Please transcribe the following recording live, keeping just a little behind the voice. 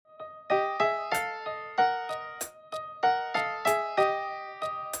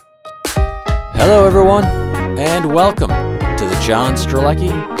Hello, everyone, and welcome to the John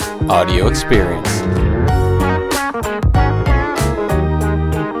Strzelecki Audio Experience.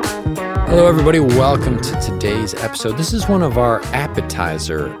 Hello, everybody. Welcome to today's episode. This is one of our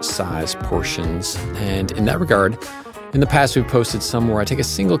appetizer-size portions, and in that regard, in the past, we've posted some where I take a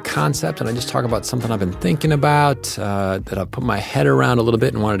single concept and I just talk about something I've been thinking about, that I've put my head around a little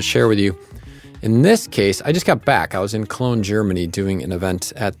bit and wanted to share with you. In this case, I just got back. I was in Cologne, Germany, doing an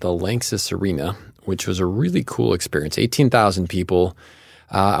event at the Lanxess Arena, which was a really cool experience. 18,000 people.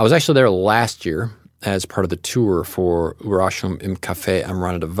 I was actually there last year as part of the tour for Überraschung im Café am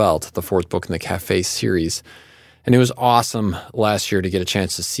Rande der Welt, the fourth book in the Café series. And it was awesome last year to get a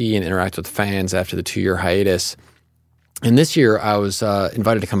chance to see and interact with fans after the 2-year hiatus. And this year, I was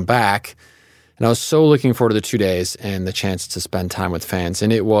invited to come back, and I was so looking forward to the 2 days and the chance to spend time with fans,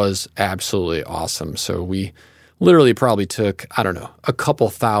 and it was absolutely awesome. So we literally probably took, a couple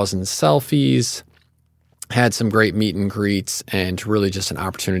thousand selfies, had some great meet and greets, and really just an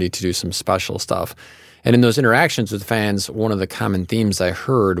opportunity to do some special stuff. And in those interactions with fans, one of the common themes I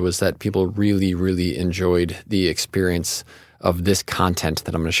heard was that people really, really enjoyed the experience of this content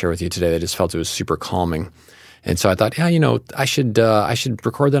that I'm going to share with you today. They just felt it was super calming. And so I thought, I should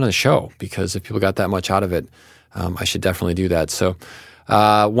record that on the show, because if people got that much out of it, I should definitely do that. So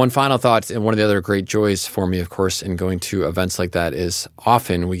one final thought, and one of the other great joys for me, of course, in going to events like that is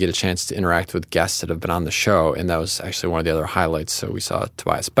often we get a chance to interact with guests that have been on the show, and that was actually one of the other highlights. So we saw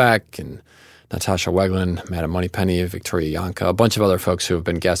Tobias Beck and Natasha Weglin, Madam Moneypenny, Victoria Yanka, a bunch of other folks who have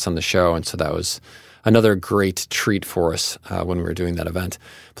been guests on the show, and so that was another great treat for us when we were doing that event.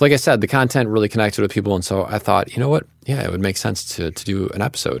 But like I said, the content really connected with people, and so I thought, you know what? Yeah, it would make sense to do an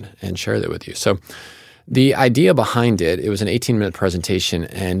episode and share that with you. So the idea behind it was an 18-minute presentation,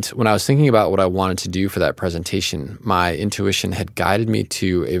 and when I was thinking about what I wanted to do for that presentation, my intuition had guided me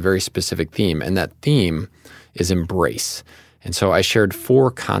to a very specific theme, and that theme is embrace. And so I shared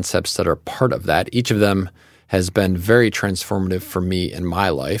 4 concepts that are part of that. Each of them has been very transformative for me in my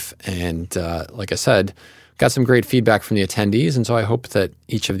life. And like I said, got some great feedback from the attendees. And so I hope that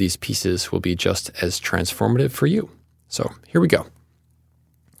each of these pieces will be just as transformative for you. So here we go.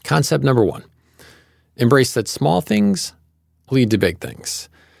 Concept number 1, embrace that small things lead to big things.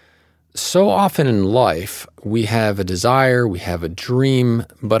 So often in life, we have a desire, we have a dream,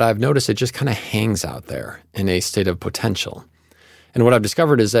 but I've noticed it just kind of hangs out there in a state of potential. And what I've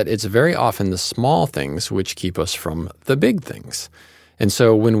discovered is that it's very often the small things which keep us from the big things. And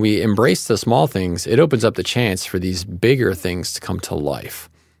so when we embrace the small things, it opens up the chance for these bigger things to come to life.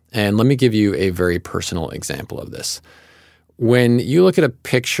 And let me give you a very personal example of this. When you look at a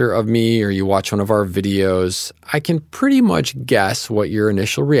picture of me or you watch one of our videos, I can pretty much guess what your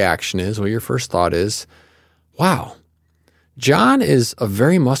initial reaction is, what your first thought is. Wow, John is a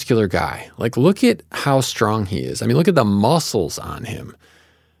very muscular guy. Like, look at how strong he is. I mean, look at the muscles on him.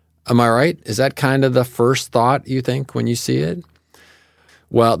 Am I right? Is that kind of the first thought you think when you see it?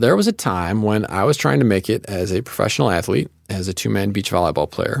 Well, there was a time when I was trying to make it as a professional athlete, as a 2-man beach volleyball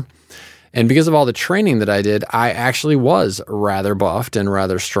player. And because of all the training that I did, I actually was rather buffed and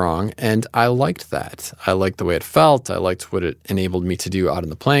rather strong, and I liked that. I liked the way it felt. I liked what it enabled me to do out in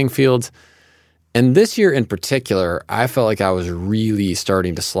the playing field. And this year in particular, I felt like I was really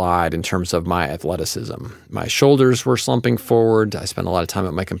starting to slide in terms of my athleticism. My shoulders were slumping forward. I spent a lot of time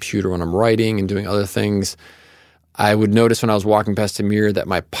at my computer when I'm writing and doing other things. I would notice when I was walking past a mirror that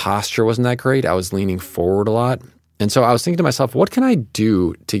my posture wasn't that great. I was leaning forward a lot. And so I was thinking to myself, what can I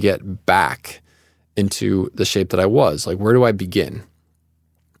do to get back into the shape that I was? Like, where do I begin?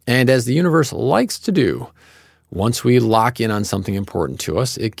 And as the universe likes to do, once we lock in on something important to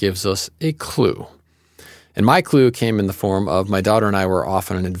us, it gives us a clue. And my clue came in the form of my daughter and I were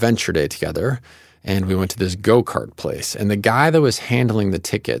off on an adventure day together, and we went to this go-kart place. And the guy that was handling the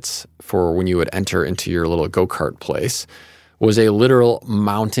tickets for when you would enter into your little go-kart place was a literal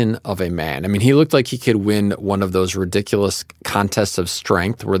mountain of a man. I mean, he looked like he could win one of those ridiculous contests of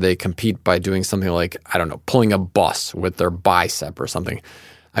strength where they compete by doing something like, pulling a bus with their bicep or something.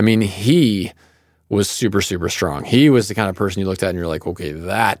 I mean, he was super, super strong. He was the kind of person you looked at and you're like, okay,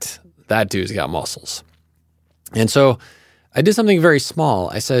 that dude's got muscles. And so I did something very small.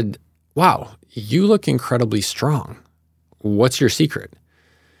 I said, wow, you look incredibly strong. What's your secret?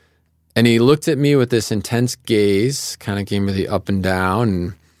 And he looked at me with this intense gaze, kind of gave me the up and down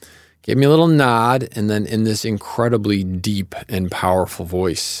and gave me a little nod. And then in this incredibly deep and powerful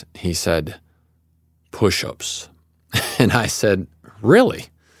voice, he said, push-ups. And I said, really?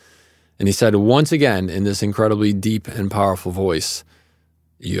 And he said once again in this incredibly deep and powerful voice,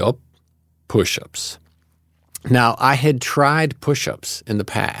 yup, push-ups. Now, I had tried push-ups in the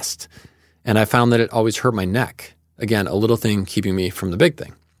past, And I found that it always hurt my neck. Again, a little thing keeping me from the big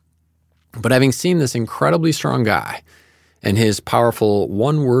thing. But having seen this incredibly strong guy and his powerful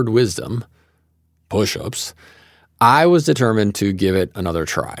one-word wisdom, push-ups, I was determined to give it another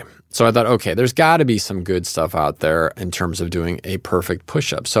try. So I thought, okay, there's got to be some good stuff out there in terms of doing a perfect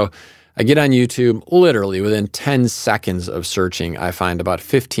push-up. So I get on YouTube, literally within 10 seconds of searching, I find about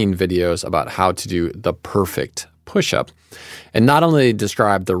 15 videos about how to do the perfect push-up. And not only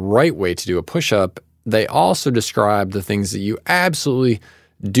describe the right way to do a push-up, they also describe the things that you absolutely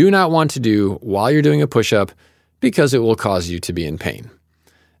do not want to do while you're doing a push-up because it will cause you to be in pain.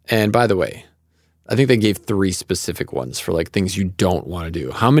 And by the way, I think they gave 3 specific ones for like things you don't want to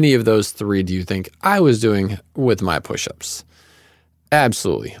do. How many of those 3 do you think I was doing with my push-ups?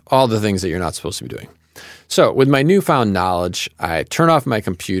 Absolutely. All the things that you're not supposed to be doing. So with my newfound knowledge, I turn off my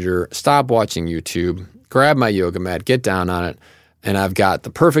computer, stop watching YouTube, grab my yoga mat, get down on it, and I've got the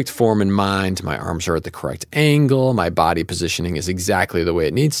perfect form in mind. My arms are at the correct angle. My body positioning is exactly the way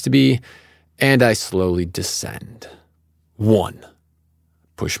it needs to be. And I slowly descend. 1,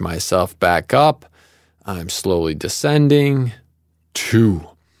 push myself back up. I'm slowly descending. 2,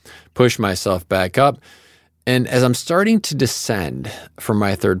 push myself back up. And as I'm starting to descend from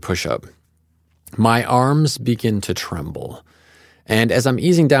my 3rd push-up, my arms begin to tremble. And as I'm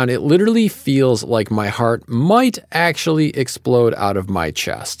easing down, it literally feels like my heart might actually explode out of my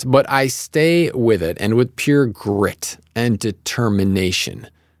chest. But I stay with it, and with pure grit and determination,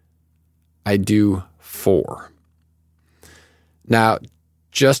 I do 4. Now,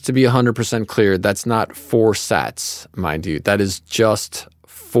 just to be 100% clear, that's not 4 sets, mind you. That is just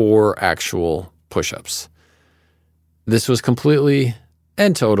 4 actual push-ups. This was completely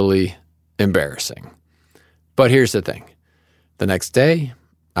and totally embarrassing. But here's the thing. The next day,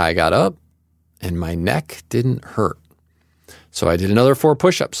 I got up and my neck didn't hurt. So I did another 4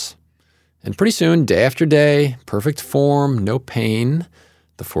 push-ups. And pretty soon, day after day, perfect form, no pain.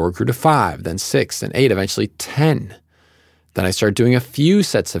 The 4 grew to 5, then 6, then 8, eventually 10. Then I started doing a few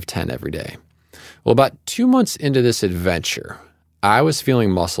sets of 10 every day. Well, about 2 months into this adventure, I was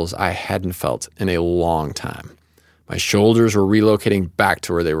feeling muscles I hadn't felt in a long time. My shoulders were relocating back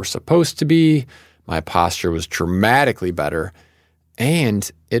to where they were supposed to be. My posture was dramatically better. And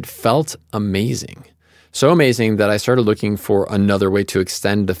it felt amazing. So amazing that I started looking for another way to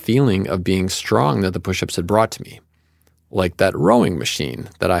extend the feeling of being strong that the push-ups had brought to me. Like that rowing machine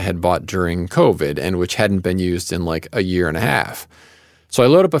that I had bought during COVID and which hadn't been used in like a year and a half. So I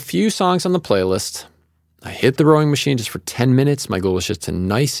load up a few songs on the playlist. I hit the rowing machine just for 10 minutes. My goal was just to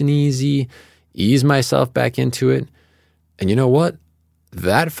nice and easy, ease myself back into it. And you know what?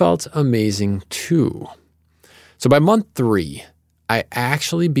 That felt amazing too. So by month 3, I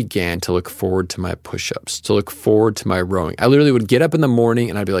actually began to look forward to my push-ups, to look forward to my rowing. I literally would get up in the morning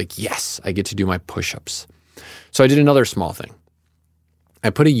and I'd be like, yes, I get to do my push-ups. So I did another small thing. I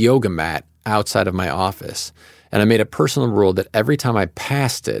put a yoga mat outside of my office and I made a personal rule that every time I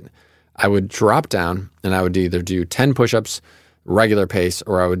passed it, I would drop down and I would either do 10 push-ups, regular pace,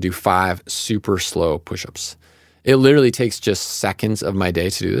 or I would do 5 super slow push-ups. It literally takes just seconds of my day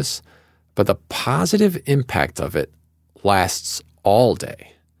to do this, but the positive impact of it lasts all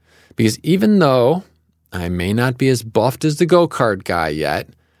day. Because even though I may not be as buffed as the go-kart guy yet,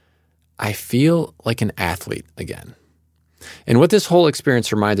 I feel like an athlete again. And what this whole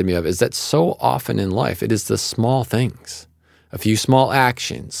experience reminded me of is that so often in life, it is the small things, a few small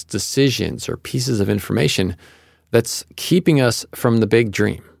actions, decisions, or pieces of information that's keeping us from the big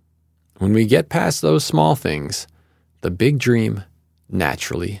dream. When we get past those small things, the big dream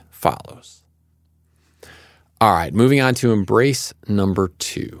naturally follows. All right, moving on to embrace number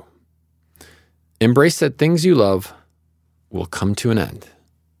 2. Embrace that things you love will come to an end.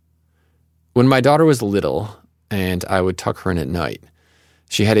 When my daughter was little and I would tuck her in at night,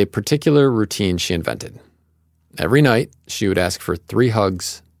 she had a particular routine she invented. Every night, she would ask for 3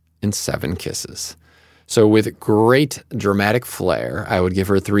 hugs and 7 kisses. So with great dramatic flair, I would give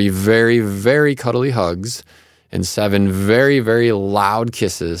her 3 very, very cuddly hugs and 7 very, very loud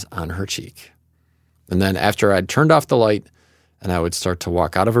kisses on her cheek. And then after I'd turned off the light and I would start to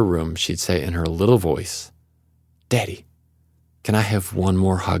walk out of her room, she'd say in her little voice, "Daddy, can I have one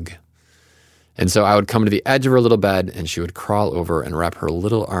more hug?" And so I would come to the edge of her little bed and she would crawl over and wrap her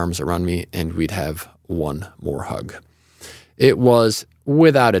little arms around me and we'd have one more hug. It was,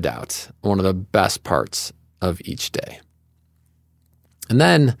 without a doubt, one of the best parts of each day. And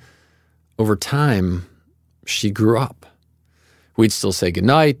then, over time, she grew up. We'd still say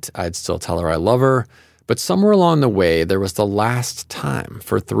goodnight, I'd still tell her I love her, but somewhere along the way, there was the last time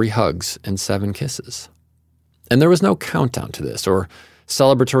for 3 hugs and 7 kisses. And there was no countdown to this or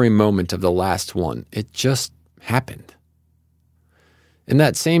celebratory moment of the last one. It just happened. In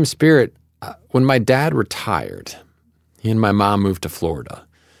that same spirit, when my dad retired, he and my mom moved to Florida.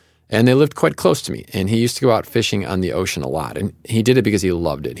 And they lived quite close to me. And he used to go out fishing on the ocean a lot. And he did it because he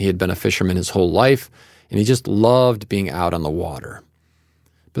loved it. He had been a fisherman his whole life, and he just loved being out on the water.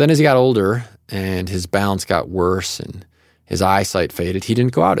 But then as he got older and his balance got worse and his eyesight faded, he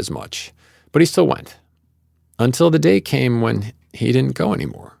didn't go out as much. But he still went. Until the day came when he didn't go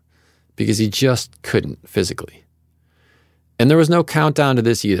anymore because he just couldn't physically. And there was no countdown to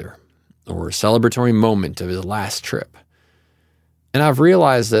this either, or celebratory moment of his last trip. And I've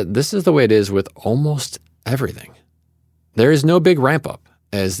realized that this is the way it is with almost everything. There is no big ramp up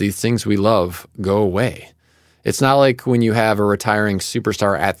as these things we love go away. It's not like when you have a retiring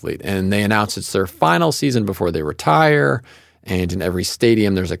superstar athlete and they announce it's their final season before they retire, and in every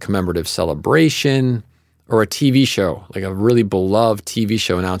stadium there's a commemorative celebration, or a TV show, like a really beloved TV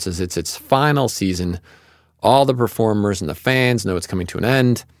show announces it's its final season. All the performers and the fans know it's coming to an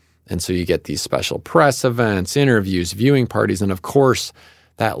end. And so you get these special press events, interviews, viewing parties, and of course,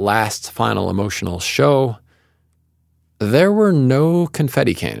 that last final emotional show. There were no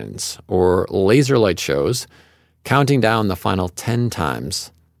confetti cannons or laser light shows counting down the final 10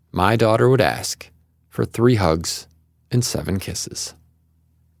 times my daughter would ask for 3 hugs and 7 kisses.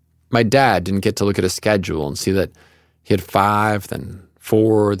 My dad didn't get to look at a schedule and see that he had 5, then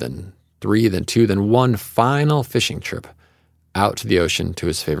 4, then 3, then 2, then 1 final fishing trip out to the ocean to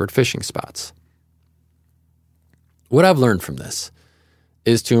his favorite fishing spots. What I've learned from this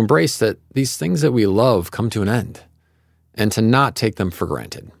is to embrace that these things that we love come to an end and to not take them for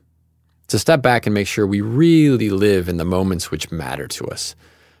granted. To step back and make sure we really live in the moments which matter to us,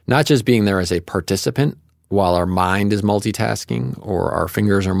 not just being there as a participant while our mind is multitasking or our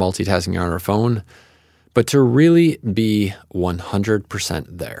fingers are multitasking on our phone, but to really be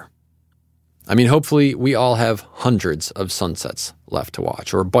 100% there. I mean, hopefully we all have hundreds of sunsets left to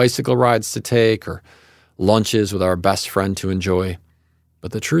watch, or bicycle rides to take, or lunches with our best friend to enjoy.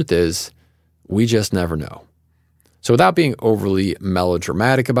 But the truth is, we just never know. So without being overly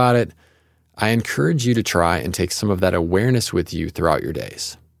melodramatic about it, I encourage you to try and take some of that awareness with you throughout your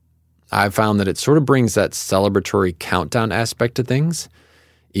days. I've found that it sort of brings that celebratory countdown aspect to things,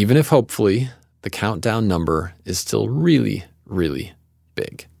 even if hopefully the countdown number is still really, really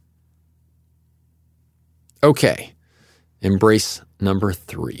big. Okay, embrace number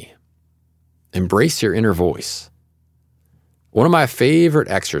 3. Embrace your inner voice. One of my favorite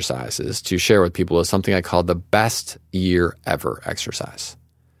exercises to share with people is something I call the best year ever exercise.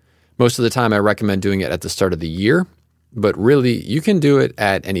 Most of the time I recommend doing it at the start of the year, but really you can do it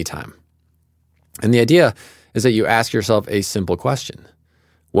at any time. And the idea is that you ask yourself a simple question.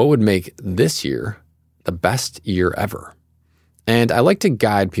 What would make this year the best year ever? And I like to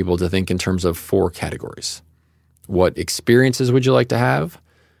guide people to think in terms of 4 categories. What experiences would you like to have?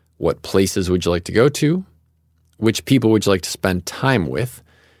 What places would you like to go to? Which people would you like to spend time with?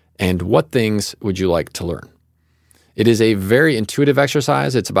 And what things would you like to learn? It is a very intuitive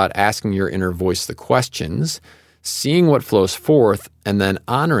exercise. It's about asking your inner voice the questions, seeing what flows forth, and then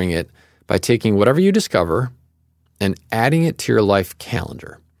honoring it by taking whatever you discover and adding it to your life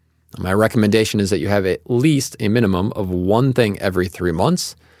calendar. My recommendation is that you have at least a minimum of 1 thing every 3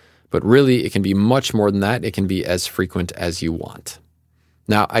 months, but really it can be much more than that. It can be as frequent as you want.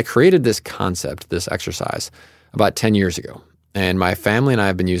 Now, I created this concept, this exercise, about 10 years ago, and my family and I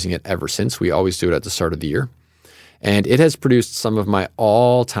have been using it ever since. We always do it at the start of the year, and it has produced some of my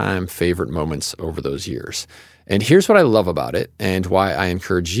all-time favorite moments over those years. And here's what I love about it and why I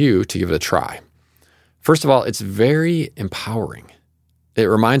encourage you to give it a try. First of all, it's very empowering. It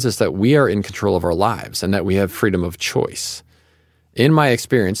reminds us that we are in control of our lives and that we have freedom of choice. In my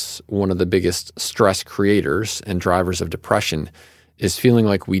experience, one of the biggest stress creators and drivers of depression is feeling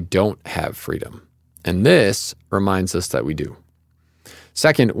like we don't have freedom. And this reminds us that we do.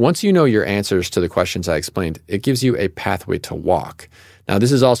 Second, once you know your answers to the questions I explained, it gives you a pathway to walk. Now,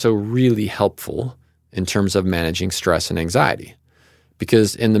 this is also really helpful in terms of managing stress and anxiety,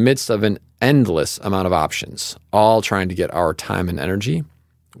 because in the midst of an endless amount of options, all trying to get our time and energy,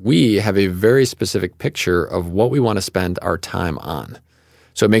 we have a very specific picture of what we want to spend our time on.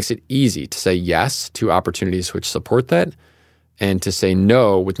 So it makes it easy to say yes to opportunities which support that, and to say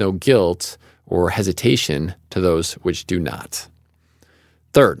no with no guilt or hesitation to those which do not.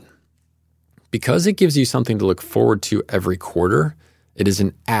 Third, because it gives you something to look forward to every quarter, it is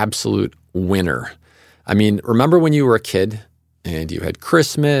an absolute winner. I mean, remember when you were a kid and you had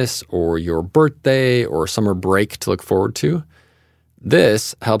Christmas or your birthday or summer break to look forward to?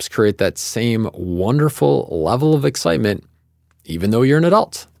 This helps create that same wonderful level of excitement even though you're an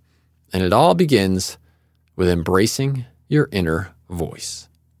adult. And it all begins with embracing your inner voice.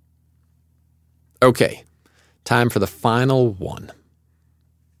 Okay, time for the final one.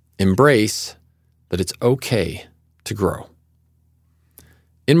 Embrace that it's okay to grow.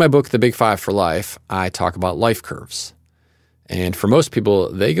 In my book, The Big Five for Life, I talk about life curves. And for most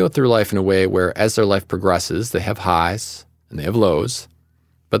people, they go through life in a way where as their life progresses, they have highs and they have lows,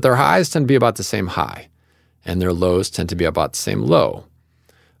 but their highs tend to be about the same high, and their lows tend to be about the same low,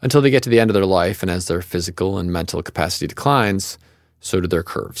 until they get to the end of their life, and as their physical and mental capacity declines, so do their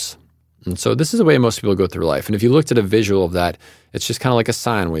curves. And so this is the way most people go through life. And if you looked at a visual of that, it's just kind of like a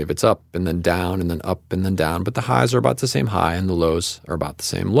sine wave. It's up and then down and then up and then down, but the highs are about the same high and the lows are about the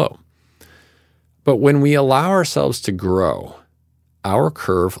same low. But when we allow ourselves to grow, our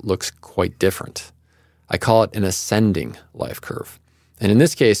curve looks quite different. I call it an ascending life curve. And in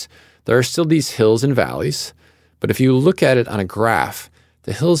this case, there are still these hills and valleys, but if you look at it on a graph,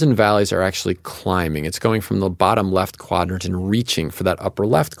 the hills and valleys are actually climbing. It's going from the bottom left quadrant and reaching for that upper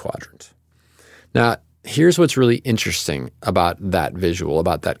left quadrant. Now, here's what's really interesting about that visual,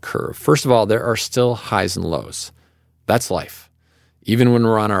 about that curve. First of all, there are still highs and lows. That's life. Even when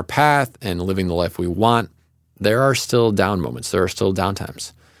we're on our path and living the life we want, there are still down moments. There are still down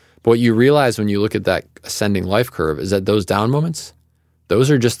times. But what you realize when you look at that ascending life curve is that those down moments,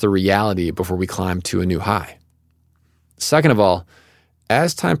 those are just the reality before we climb to a new high. Second of all,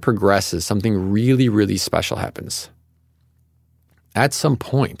 as time progresses, something really, really special happens. At some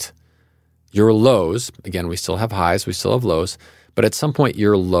point, your lows, again, we still have highs, we still have lows, but at some point,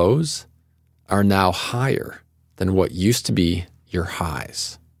 your lows are now higher than what used to be your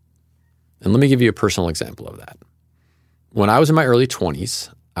highs. And let me give you a personal example of that. When I was in my early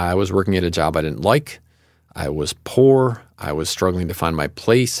 20s, I was working at a job I didn't like. I was poor. I was struggling to find my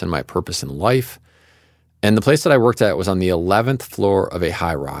place and my purpose in life. And the place that I worked at was on the 11th floor of a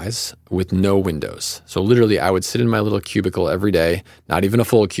high-rise with no windows. So literally, I would sit in my little cubicle every day, not even a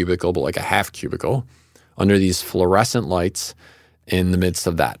full cubicle, but like a half cubicle, under these fluorescent lights in the midst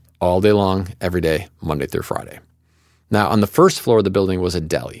of that, all day long, every day, Monday through Friday. Now, on the first floor of the building was a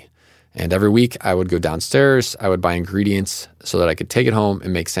deli. And every week, I would go downstairs, I would buy ingredients so that I could take it home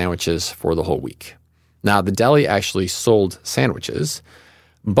and make sandwiches for the whole week. Now, the deli actually sold sandwiches,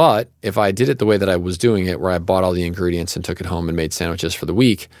 but if I did it the way that I was doing it, where I bought all the ingredients and took it home and made sandwiches for the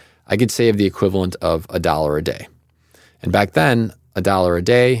week, I could save the equivalent of $1 a day. And back then, $1 a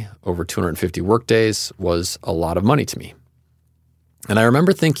day over 250 work days was a lot of money to me. And I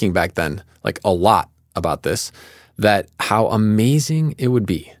remember thinking back then, like a lot about this, that how amazing it would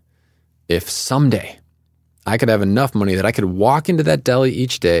be if someday I could have enough money that I could walk into that deli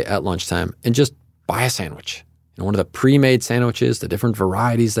each day at lunchtime and just buy a sandwich. And one of the pre-made sandwiches, the different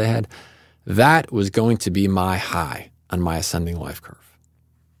varieties they had, that was going to be my high on my ascending life curve.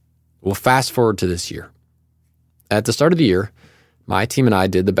 Well, fast forward to this year. At the start of the year, my team and I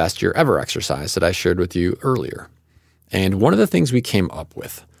did the best year ever exercise that I shared with you earlier. And one of the things we came up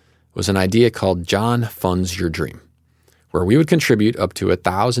with was an idea called John Funds Your Dream, where we would contribute up to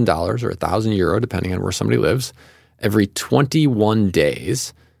 $1,000 or €1,000, depending on where somebody lives, every 21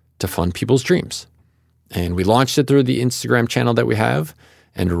 days to fund people's dreams. And we launched it through the Instagram channel that we have.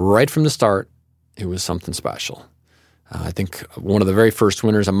 And right from the start, it was something special. I think one of the very first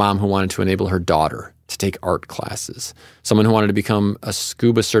winners, a mom who wanted to enable her daughter to take art classes, someone who wanted to become a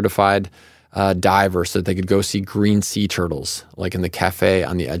scuba certified diver so that they could go see green sea turtles, like in the cafe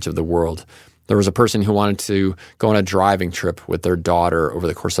on the edge of the world. There was a person who wanted to go on a driving trip with their daughter over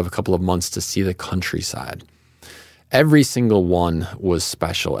the course of a couple of months to see the countryside. Every single one was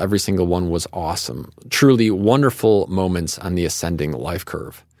special. Every single one was awesome. Truly wonderful moments on the ascending life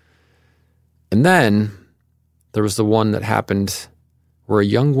curve. And then there was the one that happened where a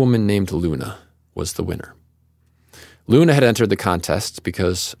young woman named Luna was the winner. Luna had entered the contest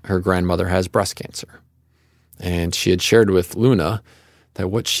because her grandmother has breast cancer. And she had shared with Luna that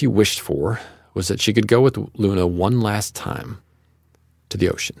what she wished for was that she could go with Luna one last time to the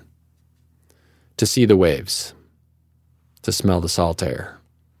ocean, to see the waves, to smell the salt air,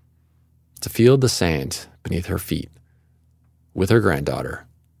 to feel the sand beneath her feet with her granddaughter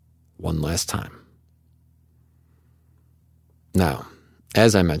one last time. Now,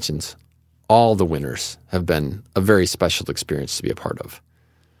 as I mentioned, all the winners have been a very special experience to be a part of.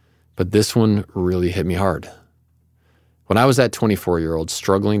 But this one really hit me hard. When I was that 24-year-old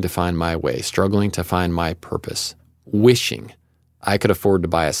struggling to find my way, struggling to find my purpose, wishing I could afford to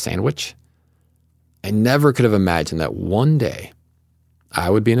buy a sandwich, I never could have imagined that one day I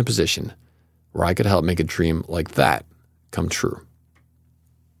would be in a position where I could help make a dream like that come true.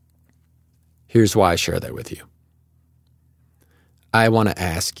 Here's why I share that with you. I want to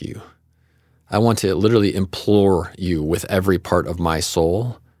ask you, I want to literally implore you with every part of my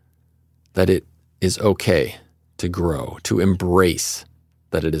soul that it is okay to grow, to embrace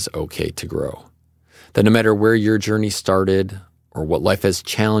that it is okay to grow. That no matter where your journey started or what life has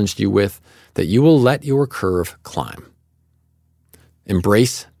challenged you with, that you will let your curve climb.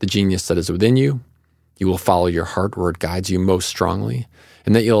 Embrace the genius that is within you. You will follow your heart where it guides you most strongly,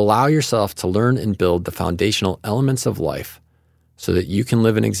 and that you'll allow yourself to learn and build the foundational elements of life so that you can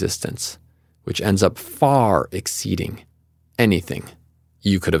live an existence which ends up far exceeding anything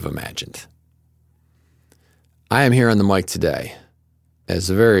you could have imagined. I am here on the mic today as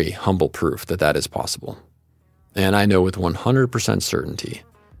a very humble proof that that is possible. And I know with 100% certainty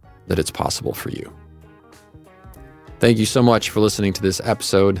that it's possible for you. Thank you so much for listening to this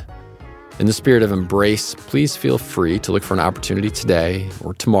episode. In the spirit of embrace, please feel free to look for an opportunity today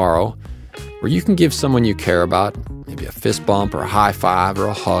or tomorrow where you can give someone you care about, maybe a fist bump or a high five or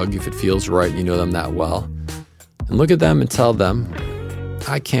a hug if it feels right and you know them that well. And look at them and tell them,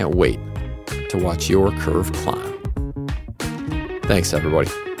 I can't wait to watch your curve climb. Thanks, everybody.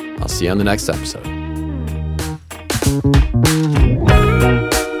 I'll see you on the next episode.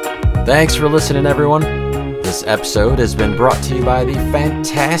 Thanks for listening, everyone. This episode has been brought to you by the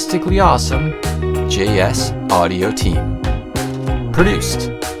fantastically awesome JS Audio team.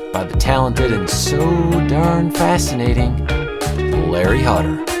 Produced by the talented and so darn fascinating Larry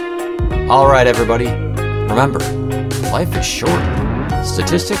Hutter. All right, everybody. Remember, life is short.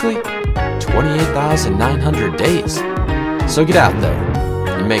 Statistically, 28,900 days. So get out there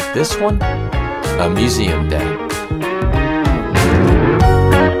and make this one a museum day.